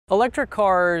Electric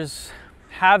cars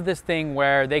have this thing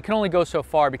where they can only go so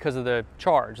far because of the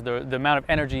charge, the amount of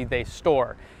energy they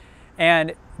store.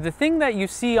 And the thing that you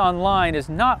see online is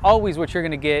not always what you're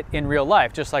going to get in real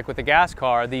life. Just like with the gas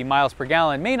car, the miles per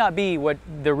gallon may not be what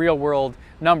the real world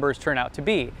numbers turn out to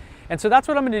be. And so that's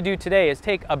what I'm going to do today, is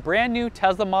take a brand new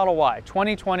Tesla Model Y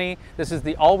 2020. This is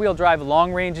the all-wheel drive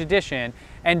long-range edition,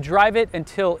 and drive it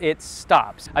until it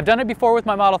stops. I've done it before with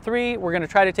my Model 3. We're going to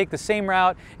try to take the same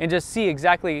route and just see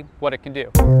exactly what it can do.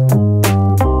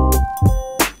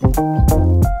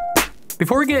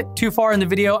 Before we get too far in the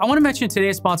video, I want to mention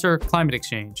today's sponsor, Climate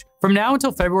Exchange. From now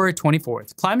until February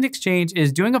 24th, Climate Exchange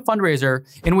is doing a fundraiser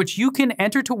in which you can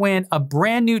enter to win a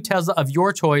brand new Tesla of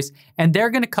your choice, and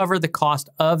they're going to cover the cost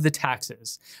of the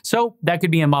taxes. So that could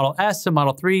be a Model S, a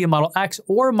Model 3, a Model X,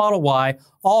 or a Model Y,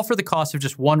 all for the cost of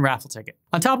just one raffle ticket.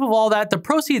 On top of all that, the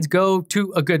proceeds go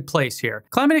to a good place here.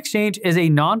 Climate Exchange is a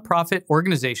nonprofit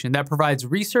organization that provides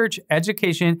research,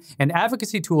 education, and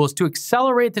advocacy tools to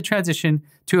accelerate the transition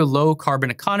to a low carbon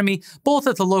economy, both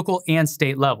at the local and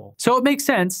state level. So it makes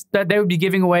sense that they would be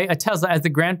giving away a Tesla as the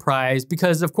grand prize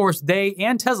because, of course, they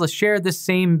and Tesla share the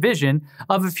same vision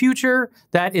of a future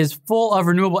that is full of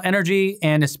renewable energy,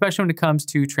 and especially when it comes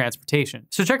to transportation.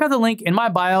 So check out the link in my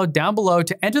bio down below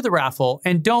to enter the raffle,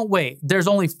 and don't wait. There's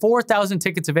only 4,000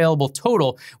 tickets available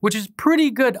total, which is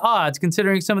pretty good odds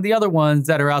considering some of the other ones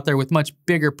that are out there with much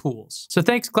bigger pools. So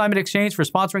thanks Climate Exchange for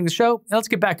sponsoring the show, and let's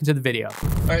get back into the video.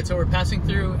 All right, so we're passing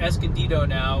through Escondido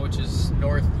now, which is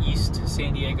northeast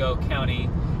San Diego County.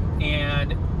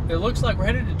 And it looks like we're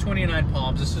headed to 29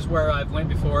 Palms. This is where I've went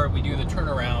before. We do the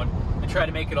turnaround and try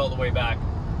to make it all the way back.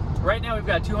 Right now we've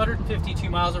got 252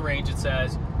 miles of range, it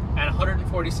says, and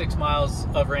 146 miles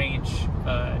of range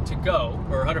to go,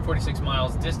 or 146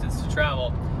 miles distance to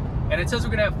travel. And it says we're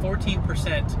gonna have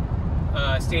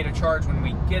 14% state of charge when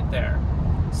we get there.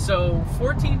 So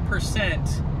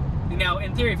 14%, now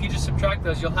in theory, if you just subtract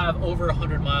those, you'll have over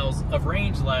 100 miles of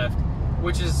range left,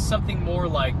 which is something more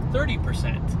like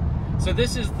 30%. So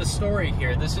this is the story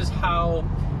here. This is how,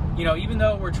 you know, even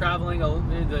though we're traveling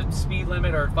the speed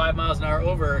limit or 5 miles an hour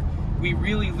over, we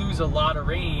really lose a lot of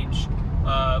range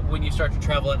when you start to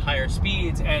travel at higher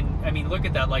speeds. And I mean, look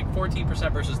at that, like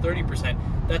 14% versus 30%.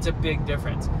 That's a big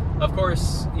difference. Of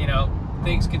course, you know,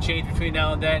 things can change between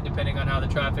now and then depending on how the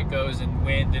traffic goes and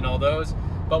wind and all those,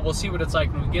 but we'll see what it's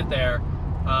like when we get there.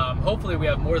 Hopefully we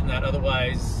have more than that,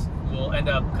 otherwise we'll end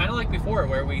up kind of like before,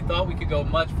 where we thought we could go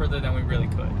much further than we really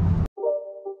could.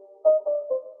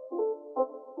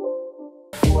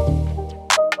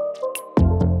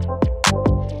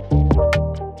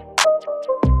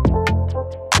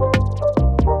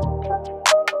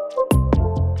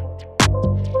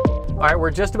 All right,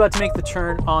 we're just about to make the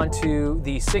turn onto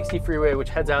the 60 freeway, which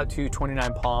heads out to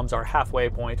 29 Palms, our halfway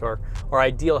point, or our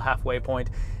ideal halfway point.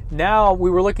 Now,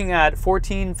 we were looking at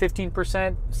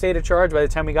 15% state of charge by the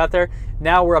time we got there.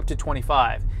 Now we're up to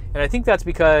 25. And I think that's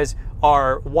because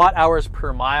our watt hours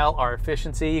per mile, our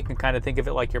efficiency, you can kind of think of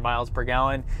it like your miles per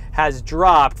gallon, has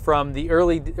dropped from the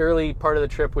early part of the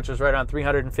trip, which was right around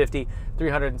 350,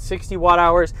 360 watt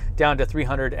hours, down to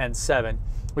 307.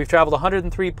 We've traveled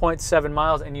 103.7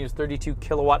 miles and used 32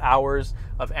 kilowatt hours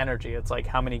of energy. It's like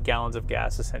how many gallons of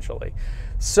gas, essentially.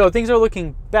 So things are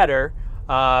looking better,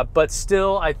 but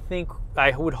still, I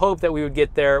would hope that we would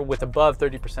get there with above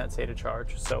 30% state of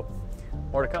charge. So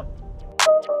more to come.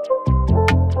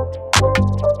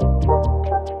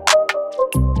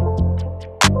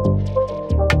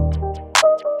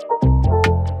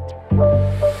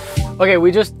 Okay,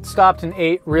 we just stopped and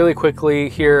ate really quickly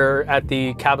here at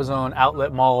the Cabazon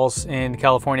outlet malls in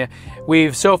California.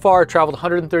 We've so far traveled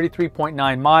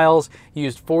 133.9 miles,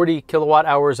 used 40 kilowatt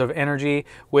hours of energy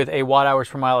with a watt hours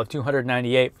per mile of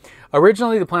 298.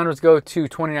 Originally, the plan was to go to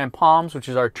 29 Palms, which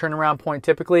is our turnaround point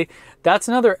typically. That's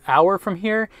another hour from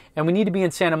here, and we need to be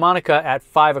in Santa Monica at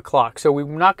 5 o'clock. So we're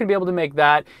not going to be able to make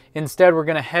that. Instead, we're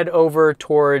going to head over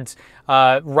towards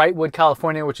Wrightwood,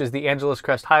 California, which is the Angeles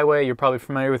Crest Highway. You're probably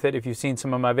familiar with it if you've seen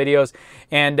some of my videos.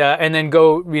 And then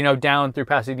go, you know, down through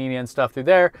Pasadena and stuff through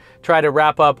there. Try to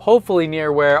wrap up, hopefully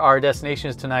near where our destination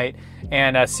is tonight,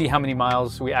 and see how many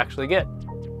miles we actually get.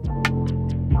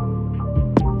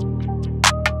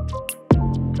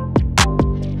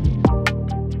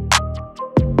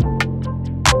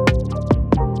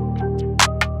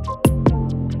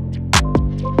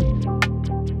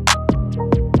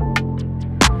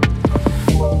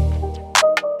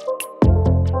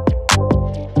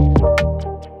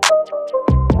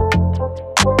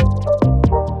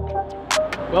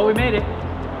 Well, we made it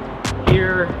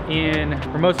here in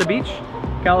Hermosa Beach,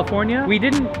 California. We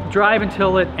didn't drive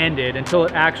until it ended, until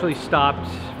it actually stopped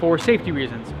for safety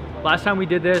reasons. Last time we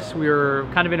did this, we were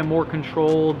kind of in a more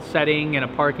controlled setting in a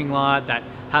parking lot that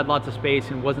had lots of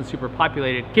space and wasn't super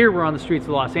populated. Here we're on the streets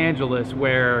of Los Angeles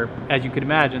where, as you could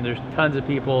imagine, there's tons of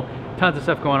people, tons of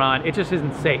stuff going on. It just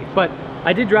isn't safe. But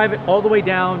I did drive it all the way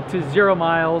down to 0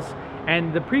 miles.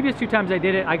 And the previous 2 times I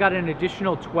did it, I got an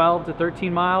additional 12 to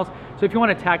 13 miles. So if you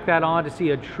want to tack that on to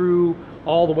see a true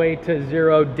all the way to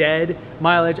 0 dead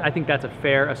mileage, I think that's a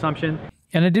fair assumption.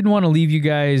 And I didn't want to leave you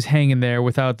guys hanging there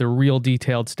without the real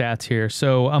detailed stats here.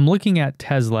 So I'm looking at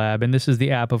Teslab, and this is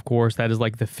the app, of course, that is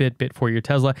like the Fitbit for your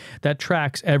Tesla that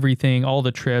tracks everything, all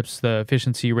the trips, the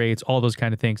efficiency rates, all those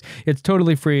kind of things. It's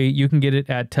totally free. You can get it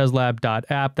at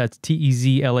teslab.app. That's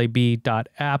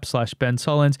TEZLAB.app/Ben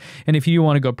Sullins. And if you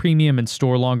want to go premium and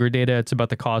store longer data, it's about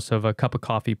the cost of a cup of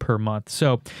coffee per month.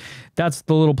 So that's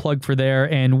the little plug for there.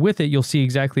 And with it, you'll see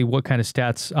exactly what kind of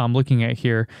stats I'm looking at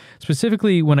here.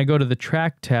 Specifically, when I go to the track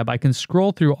tab, I can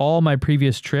scroll through all my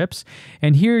previous trips,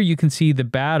 and here you can see the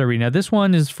battery. Now this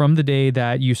one is from the day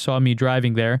that you saw me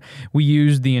driving there. We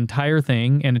used the entire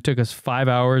thing and it took us 5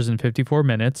 hours and 54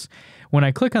 minutes. When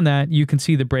I click on that, you can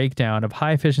see the breakdown of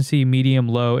high efficiency, medium,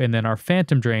 low, and then our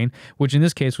phantom drain, which in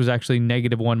this case was actually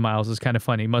 -1 miles. It's kind of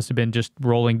funny. It must have been just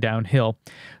rolling downhill.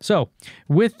 So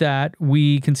with that,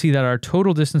 we can see that our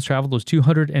total distance traveled was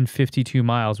 252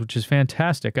 miles, which is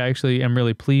fantastic. I actually am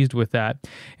really pleased with that.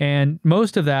 And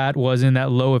most of that was in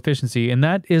that low efficiency, and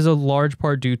that is a large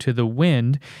part due to the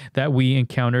wind that we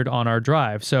encountered on our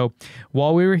drive. So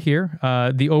while we were here,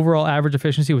 the overall average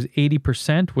efficiency was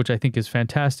 80%, which I think is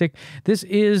fantastic. This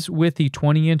is with the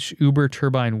 20-inch Uber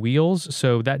turbine wheels,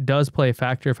 so that does play a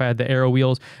factor. If I had the Aero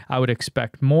wheels, I would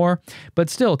expect more. But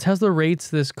still, Tesla rates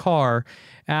this car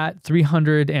at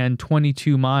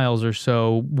 322 miles or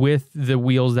so with the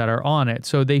wheels that are on it.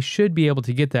 So they should be able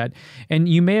to get that. And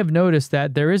you may have noticed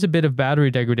that there is a bit of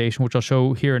battery degradation, which I'll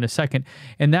show here in a second.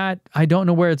 And that, I don't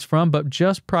know where it's from, but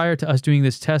just prior to us doing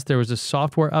this test, there was a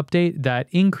software update that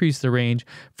increased the range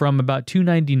from about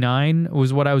 299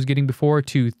 was what I was getting before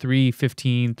to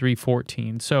 315,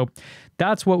 314. So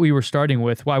that's what we were starting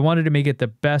with. Well, I wanted to make it the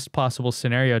best possible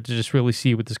scenario to just really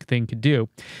see what this thing could do.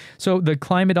 So the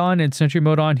climate on and Sentry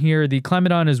mode on here, the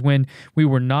climate on is when we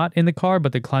were not in the car,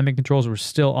 but the climate controls were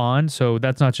still on. So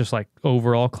that's not just like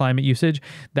overall climate usage.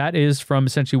 That is from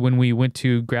essentially when we went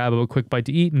to grab a quick bite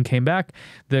to eat and came back,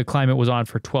 the climate was on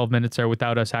for 12 minutes there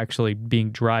without us actually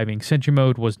being driving. Sentry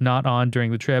mode was not on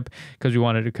during the trip because we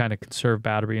wanted to kind of conserve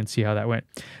battery and see how that went.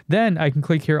 Then I can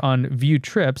click here on view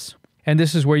trips. And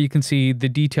this is where you can see the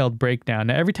detailed breakdown.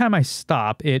 Now, every time I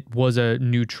stop, it was a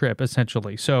new trip,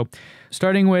 essentially. So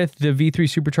starting with the V3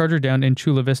 supercharger down in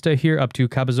Chula Vista here up to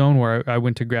Cabazon, where I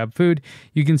went to grab food,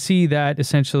 you can see that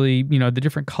essentially, you know, the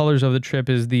different colors of the trip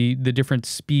is the different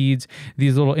speeds.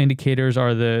 These little indicators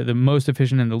are the most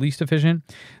efficient and the least efficient.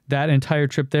 That entire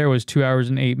trip there was 2 hours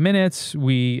and 8 minutes.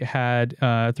 We had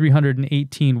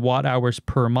 318 watt hours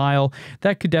per mile.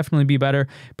 That could definitely be better.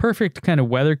 Perfect kind of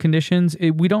weather conditions.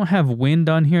 We don't have wind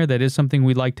on here. That is something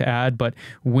we'd like to add, but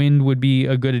wind would be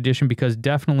a good addition because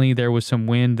definitely there was some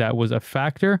wind that was a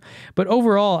factor. But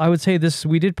overall, I would say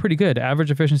we did pretty good.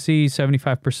 Average efficiency,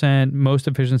 75%. Most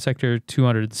efficient sector,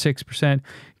 206%.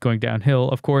 Going downhill,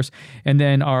 of course. And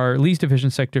then our least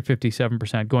efficient sector,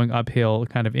 57%, going uphill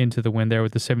kind of into the wind there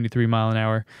with the 73 mile an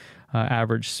hour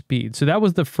average speed. So that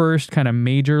was the first kind of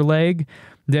major leg.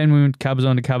 Then we went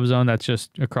Cabazon to Cabazon, that's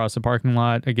just across the parking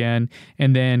lot again.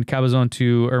 And then Cabazon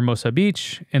to Hermosa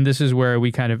Beach. And this is where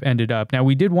we kind of ended up. Now,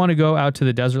 we did want to go out to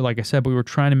the desert, like I said, but we were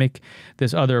trying to make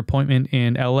this other appointment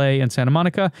in LA and Santa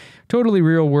Monica. Totally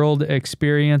real world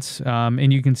experience.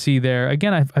 And you can see there,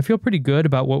 again, I feel pretty good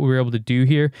about what we were able to do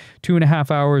here.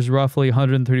 2.5 hours, roughly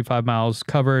 135 miles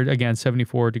covered. Again,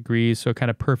 74 degrees. So kind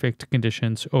of perfect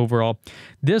conditions overall.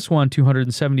 This one,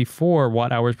 274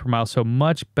 watt hours per mile. So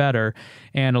much better.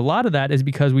 And a lot of that is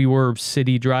because we were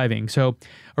city driving. So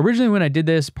originally when I did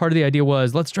this, part of the idea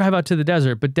was let's drive out to the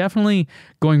desert, but definitely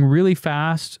going really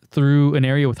fast through an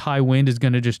area with high wind is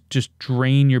going to just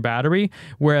drain your battery.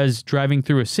 Whereas driving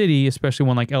through a city, especially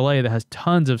one like LA that has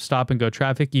tons of stop and go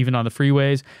traffic, even on the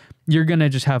freeways, you're going to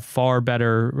just have far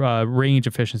better range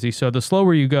efficiency. So the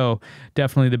slower you go,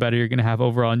 definitely the better you're going to have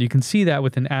overall. And you can see that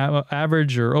with an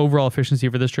average or overall efficiency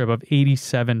for this trip of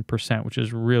 87%, which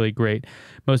is really great.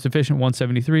 Most efficient,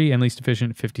 173, and least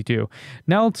efficient, 52.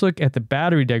 Now let's look at the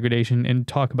battery degradation and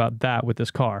talk about that with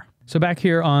this car. So back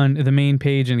here on the main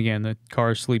page, and again, the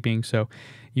car is sleeping, so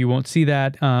you won't see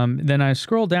that. Then I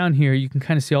scroll down here, you can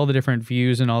kind of see all the different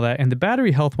views and all that. And the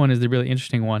battery health one is the really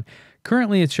interesting one.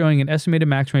 Currently, it's showing an estimated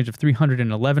max range of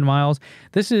 311 miles.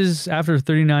 This is after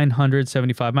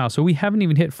 3,975 miles. So we haven't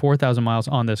even hit 4,000 miles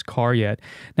on this car yet.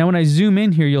 Now, when I zoom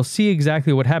in here, you'll see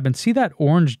exactly what happened. See that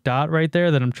orange dot right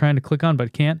there that I'm trying to click on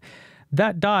but can't?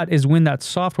 That dot is when that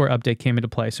software update came into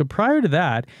play. So prior to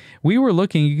that, we were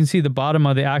looking, you can see the bottom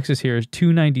of the axis here is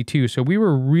 292. So we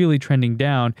were really trending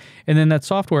down. And then that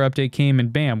software update came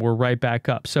and bam, we're right back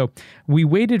up. So we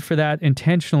waited for that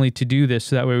intentionally to do this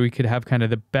so that way we could have kind of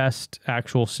the best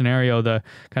actual scenario, the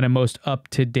kind of most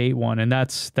up-to-date one. And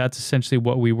that's essentially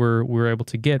what we were able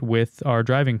to get with our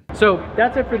driving. So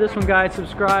that's it for this one, guys.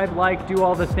 Subscribe, like, do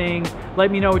all the things.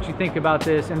 Let me know what you think about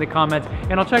this in the comments.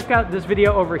 And I'll check out this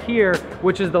video over here,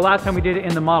 which is the last time we did it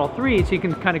in the Model 3, so you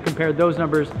can kind of compare those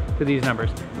numbers to these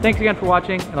numbers. Thanks again for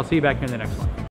watching, and I'll see you back here in the next one.